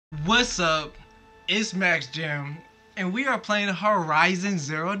What's up? It's Maxjamm, and we are playing Horizon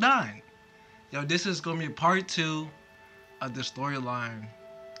Zero Dawn. Yo, this is gonna be part 2 of the storyline.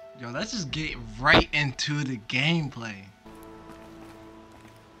 Yo, let's just get right into the gameplay.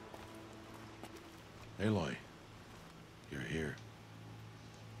 Aloy, you're here.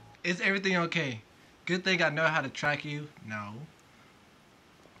 Is everything okay? Good thing I know how to track you. No.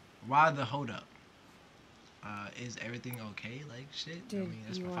 Why the hold up? Is everything okay? Like shit. Did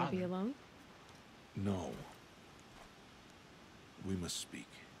that's you my want father. to be alone? No. We must speak.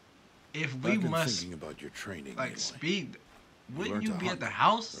 If we I've been must thinking about your training, like Aloy. speak, wouldn't learned you to be at hunt, the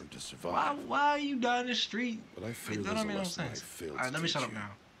house? learned to survive. Why are you down the street? But I fear That there's don't a make no lesson I sense. failed Alright, to let me shut teach up you.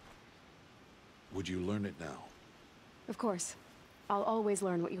 now. Would you learn it now? Of course. I'll always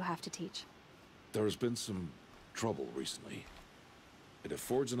learn what you have to teach. There has been some trouble recently. It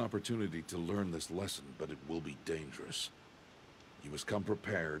affords an opportunity to learn this lesson, but it will be dangerous. You must come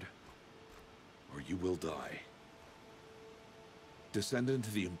prepared, or you will die. Descend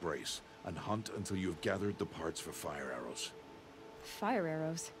into the Embrace and hunt until you have gathered the parts for fire arrows. Fire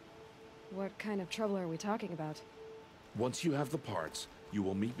arrows? What kind of trouble are we talking about? Once you have the parts, you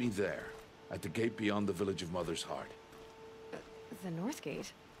will meet me there, at the gate beyond the village of Mother's Heart. The North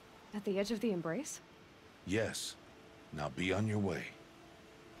Gate? At the edge of the Embrace? Yes. Now be on your way.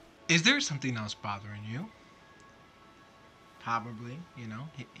 Is there something else bothering you? Probably, you know.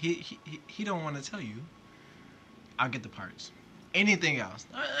 He don't want to tell you. I'll get the parts. Anything else?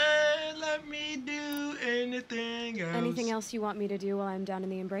 Let me do anything else. Anything else you want me to do while I'm down in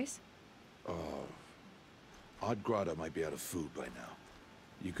the Embrace? Odd Grata might be out of food by now.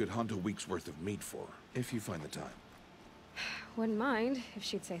 You could hunt a week's worth of meat for her, if you find the time. Wouldn't mind if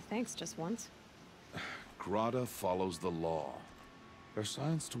she'd say thanks just once. Grata follows the law. Their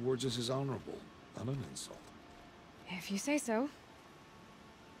silence towards us is honorable, not an insult. If you say so.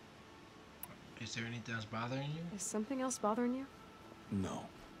 Is there anything else bothering you? Is something else bothering you? No,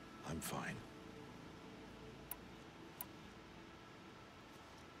 I'm fine.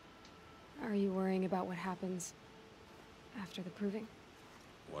 Are you worrying about what happens after the proving?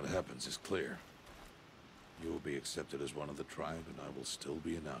 What happens is clear. You will be accepted as one of the tribe, and I will still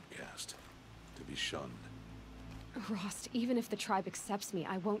be an outcast, to be shunned. Rost, even if the tribe accepts me,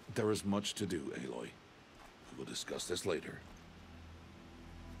 I won't... There is much to do, Aloy. We will discuss this later.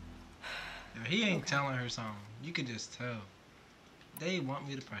 Yo, he ain't telling her something. You could just tell. They want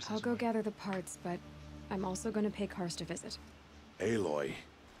me to press I'll this go way. gather the parts, but I'm also going to pay Karst a visit. Aloy,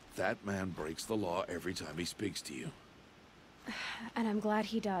 that man breaks the law every time he speaks to you. And I'm glad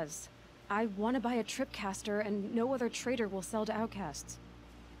he does. I want to buy a tripcaster, and no other trader will sell to outcasts.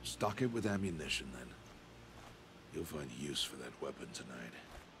 Stock it with ammunition, then. You'll find use for that weapon tonight.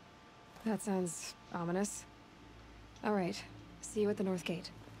 That sounds ominous. All right. See you at the North Gate.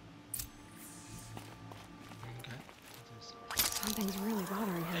 Okay. Something's really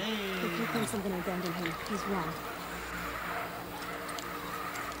bothering him. Hey. If he thinks I'm gonna abandon him, he's wrong.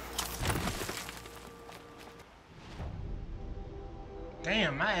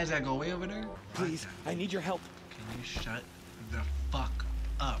 Damn, my ass gotta go way over there. Please, I need your help. Can you shut the fuck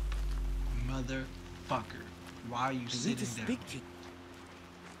up, motherfucker? Why are you I need sitting to down? speak to you.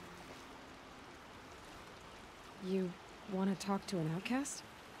 You want to talk to an outcast?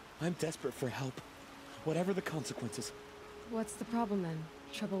 I'm desperate for help. Whatever the consequences. What's the problem then?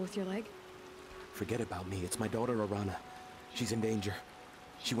 Trouble with your leg? Forget about me. It's my daughter, Arana. She's in danger.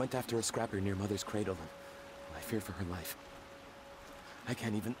 She went after a scrapper near Mother's cradle, and I fear for her life. I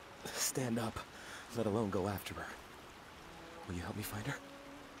can't even stand up, let alone go after her. Will you help me find her?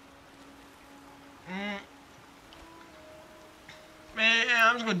 Man,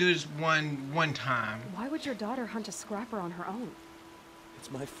 I'm just gonna do this one time. Why would your daughter hunt a scrapper on her own?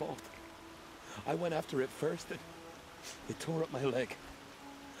 It's my fault. I went after it first, and it tore up my leg.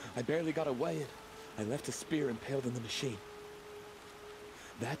 I barely got away, and I left a spear impaled in the machine.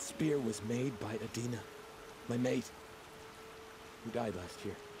 That spear was made by Adina, my mate, who died last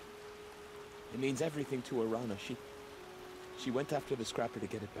year. It means everything to Arana. She went after the scrapper to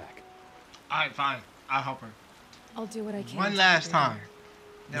get it back. Alright, fine. I'll help her. I'll do what I can. One to last help her. time.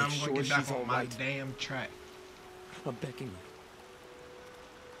 Then Make I'm gonna sure get back she's on all my right. damn track. I'm begging you.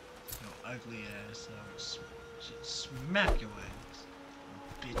 Yo, ugly ass. Smack your ass.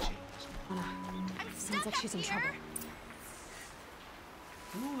 Bitch ass. Sounds like she's in trouble.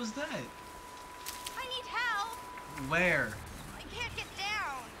 Who was that? I need help! Where? I can't get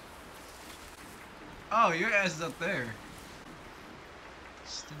down! Oh, your ass is up there.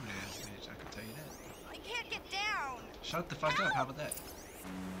 Stupid ass bitch, I can tell you that. I can't get down! Shut the fuck up, how about that?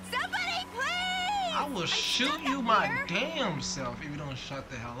 Somebody please! I will shoot you my damn self if you don't shut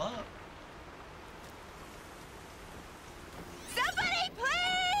the hell up. Somebody,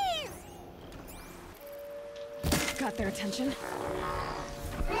 please! Got their attention?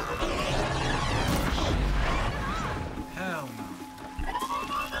 Hell no.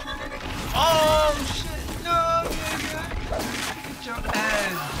 Oh shit! No, nigga! Get your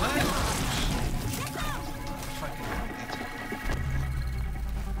ass wet. Fucking bitch.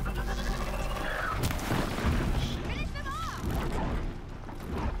 Finish them off!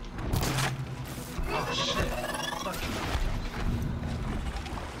 Oh shit! Fuck you.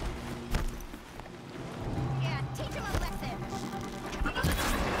 Yeah, teach him a lesson.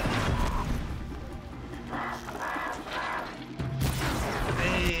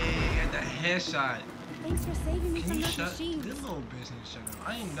 Hey, got that headshot. Thanks for saving me Can from you those shut machines. this little bitch? Need to shut up.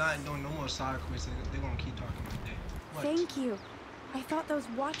 I am not doing no more side quests. They're gonna keep talking all day. What? Thank you. I thought those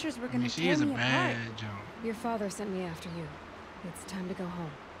watchers were I gonna mean, she tear is a me apart. bad jump. Your father sent me after you. It's time to go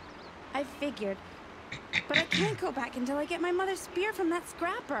home. I figured. But I can't go back until I get my mother's spear from that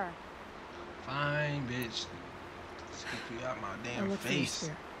scrapper. Fine, bitch. Stick you out my I'll damn look for your face.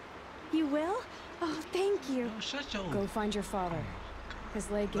 spear. You will? Oh, thank you. Oh, shut your. Go find your father. His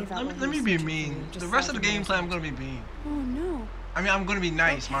leg gave out. Let when me he was be searching for mean. you, just The rest of the south gameplay, I'm gonna be mean. Oh no. I mean, I'm gonna be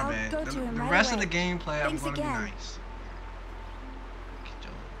nice. Okay, My I'll bad. go The to him right rest of away. the gameplay, I'm Thanks gonna be again. nice. Get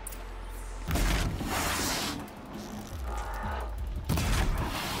your-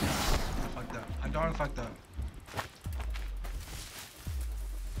 Fucked up. I darn fucked up.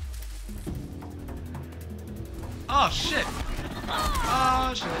 Oh shit!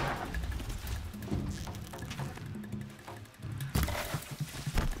 Oh shit!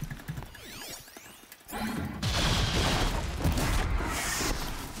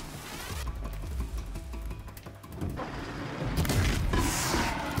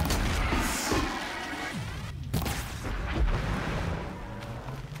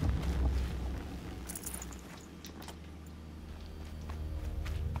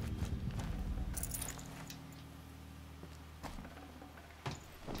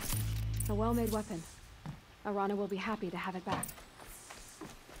 A well-made weapon. Arana will be happy to have it back.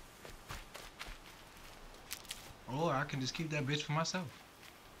 Or I can just keep that bitch for myself.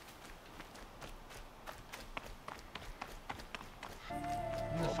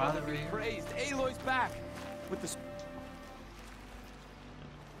 I'm the father right here. Praised. Aloy's back. With the...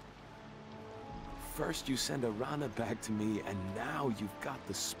 First you send Arana back to me, and now you've got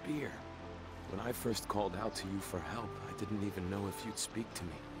the spear. When I first called out to you for help, I didn't even know if you'd speak to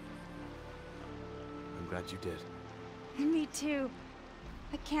me. I'm glad you did. Me too.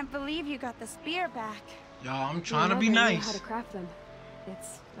 I can't believe you got the spear back. Y'all, I'm Your trying to be mother knew nice. How to craft them.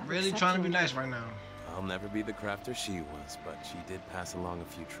 It's Really trying to be nice right now. I'll never be the crafter she was, but she did pass along a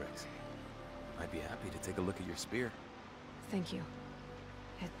few tricks. I'd be happy to take a look at your spear. Thank you.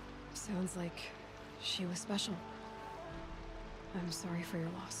 It sounds like she was special. I'm sorry for your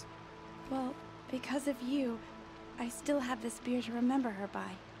loss. Well, because of you, I still have the spear to remember her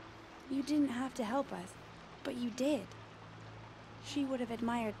by. You didn't have to help us, but you did. She would have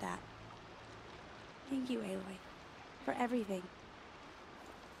admired that. Thank you, Aloy, for everything.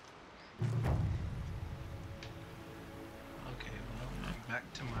 Okay, well, I'm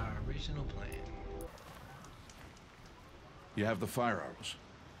back to my original plan. You have the fire arrows.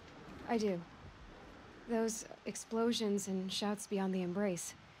 I do. Those explosions and shouts beyond the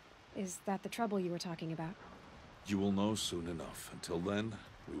embrace. Is that the trouble you were talking about? You will know soon enough. Until then,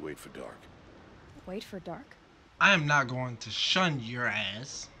 we wait for dark. Wait for dark? I am not going to shun your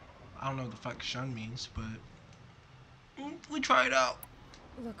ass. I don't know what the fuck shun means, but we try it out.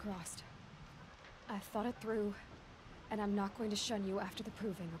 Look, Rost. I've thought it through, and I'm not going to shun you after the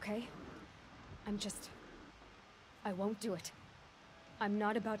proving, okay? I won't do it. I'm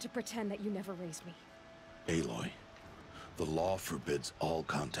not about to pretend that you never raised me. Aloy, the law forbids all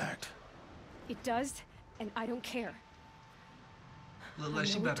contact. It does, and I don't care. Look I like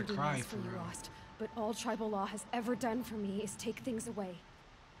she know it better to be cry nice for you, real. Rost, but all tribal law has ever done for me is take things away.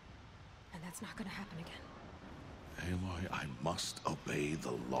 And that's not gonna happen again. Aloy, I must obey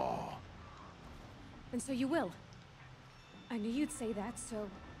the law. And so you will. I knew you'd say that, so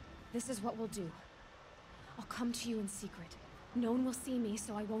this is what we'll do. I'll come to you in secret. No one will see me,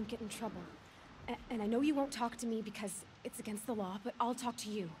 so I won't get in trouble. And I know you won't talk to me because it's against the law, but I'll talk to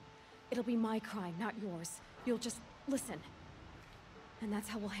you. It'll be my crime, not yours. You'll just listen. And that's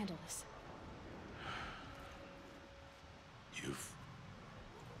how we'll handle this. You've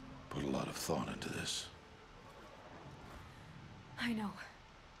put a lot of thought into this. I know.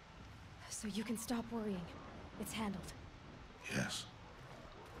 So you can stop worrying. It's handled. Yes.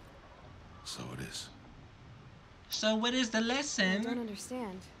 So it is. So what is the I don't lesson?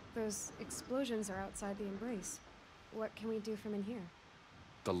 understand. Those explosions are outside the embrace. What can we do from in here?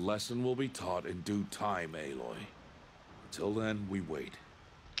 The lesson will be taught in due time, Aloy. Until then, we wait.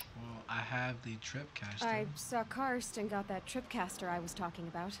 Well, I have the tripcaster. I saw Karst and got that tripcaster I was talking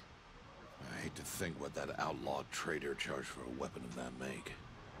about. I hate to think what that outlawed trader charged for a weapon of that make.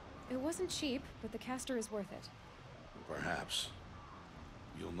 It wasn't cheap, but the caster is worth it. Perhaps.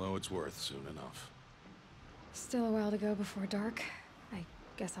 You'll know it's worth soon enough. Still a while to go before dark. I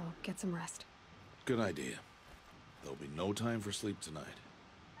guess I'll get some rest. Good idea. There'll be no time for sleep tonight.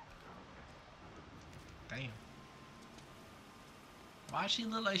 Damn. Why she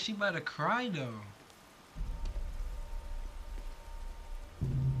look like she about to cry though?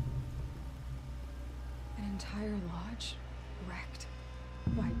 An entire lodge wrecked.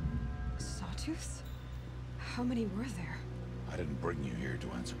 Why, sawtooths? How many were there? I didn't bring you here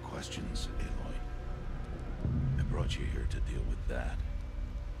to answer questions, Aloy. I brought you here to deal with that.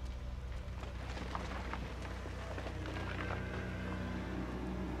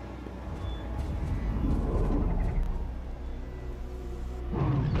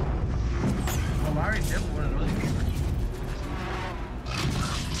 Oh, I already did one of those before.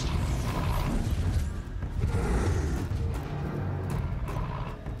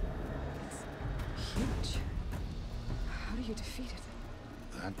 Huge. How do you defeat it?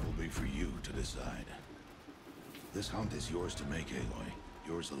 That will be for you to decide. This hunt is yours to make, Aloy.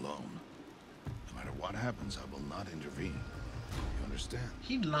 Yours alone. No matter what happens, I will not intervene. You understand?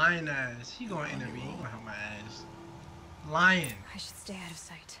 He lying ass. He gonna intervene. He gonna help my ass. Lying. I should stay out of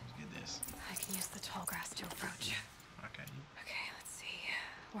sight. Let's get this. I can use the tall grass to approach. Okay. Okay, let's see.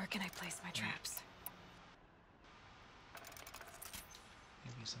 Where can I place my traps?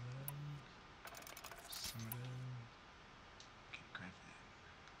 Maybe some of them. Some of them. Okay, grab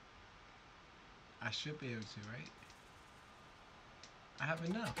that. I should be able to, right? I have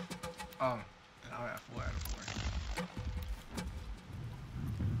enough. Oh, and I got 4 out of 4.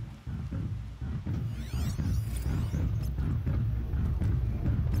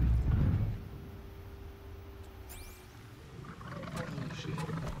 Oh shit.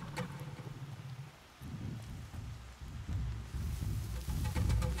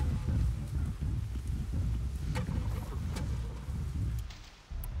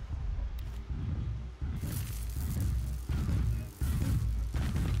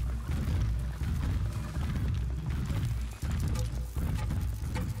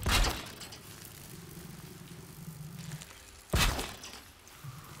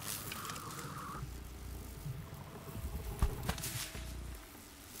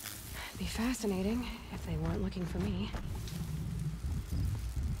 Be fascinating if they weren't looking for me.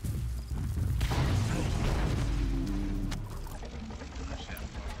 Oh shit, I'm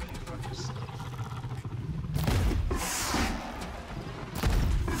going really fucking slow.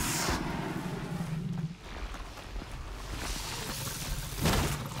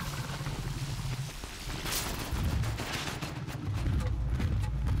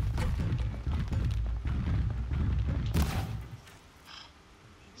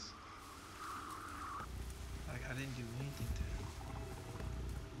 Like I didn't do anything to him.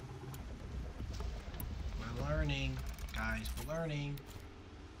 We're learning, guys. We're learning.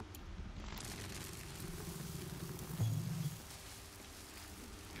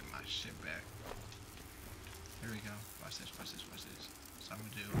 Get my shit back. Here we go. Watch this. Watch this. Watch this. So I'm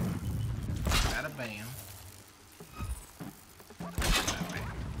gonna do. Bada bam. Bada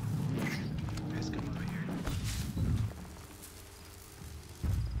bam. Let's come over here.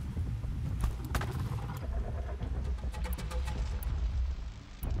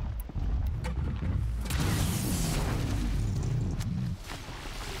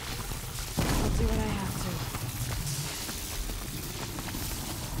 I'll do what I have to.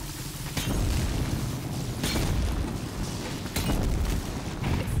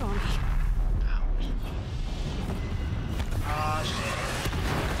 It's on me. Ouch. Oh shit.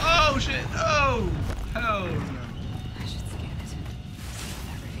 Oh shit. Oh. Hell no. I should scan it. See what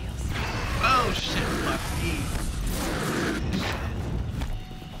that reveals. Oh shit. My feet. Shit.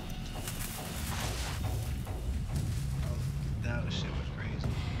 Oh, that shit was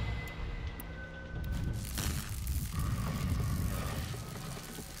crazy.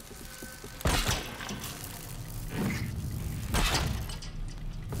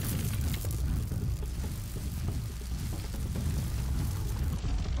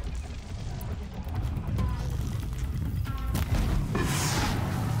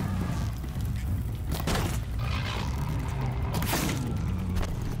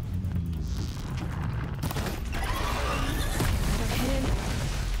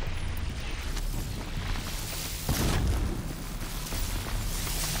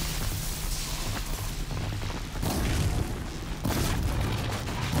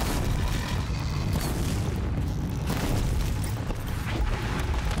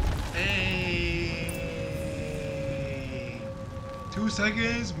 2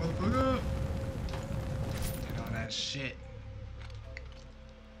 seconds, motherfucker. And all that shit.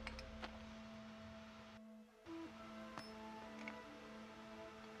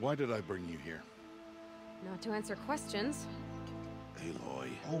 Why did I bring you here? Not to answer questions. Aloy.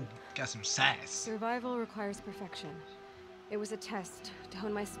 Oh, got some sass. Survival requires perfection. It was a test to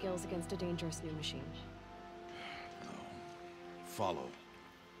hone my skills against a dangerous new machine. No. Follow.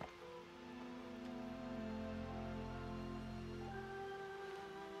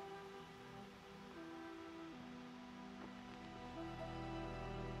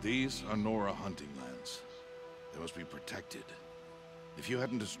 These are Nora hunting lands. They must be protected. If you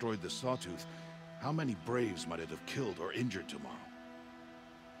hadn't destroyed the Sawtooth, how many Braves might it have killed or injured tomorrow?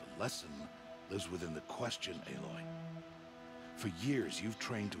 The lesson lives within the question, Aloy. For years, you've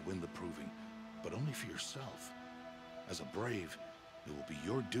trained to win the Proving, but only for yourself. As a Brave, it will be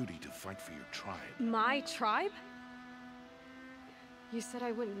your duty to fight for your tribe. My tribe? You said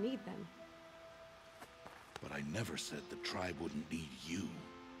I wouldn't need them. But I never said the tribe wouldn't need you.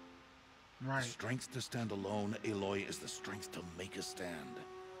 Right. The strength to stand alone, Aloy, is the strength to make a stand.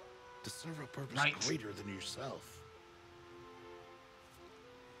 To serve a purpose greater than yourself.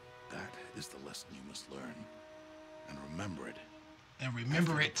 That is the lesson you must learn. And remember it. And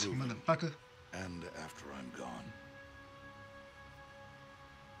remember it, motherfucker. And after I'm gone.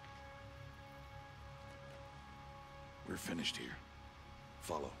 We're finished here.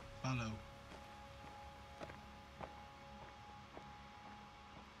 Follow. Follow.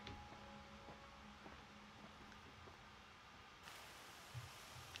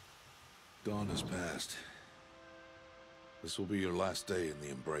 Dawn has passed. This will be your last day in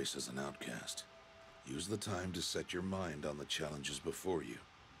the Embrace as an outcast. Use the time to set your mind on the challenges before you.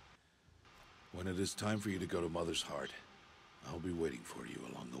 When it is time for you to go to Mother's Heart, I'll be waiting for you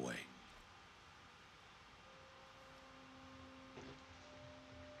along the way.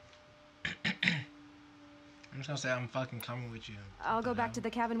 I'm just gonna say I'm fucking coming with you. I'll go back to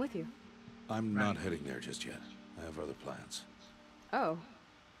the cabin with you. I'm not heading there just yet. I have other plans. Oh.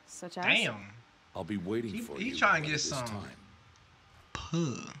 Such as? Damn. I'll be waiting for you. He's trying to when get it is some time.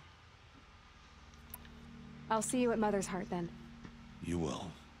 puh. I'll see you at Mother's Heart then. You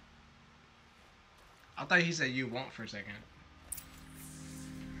will. I thought he said you won't for a second.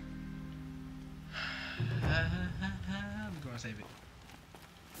 I'm gonna save it.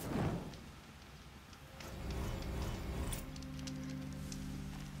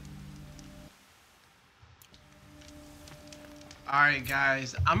 Alright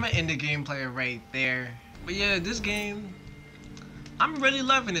guys, I'm gonna end the gameplay right there. But yeah, this game, I'm really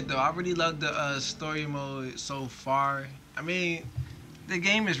loving it though. I really love the story mode so far. I mean, the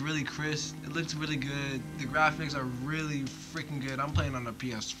game is really crisp. It looks really good. The graphics are really freaking good. I'm playing on the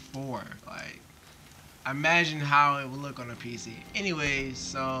PS4. Like, imagine how it would look on a PC. Anyways,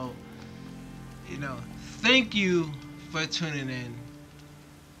 so, you know, thank you for tuning in.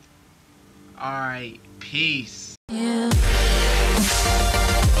 Alright, peace. Yeah.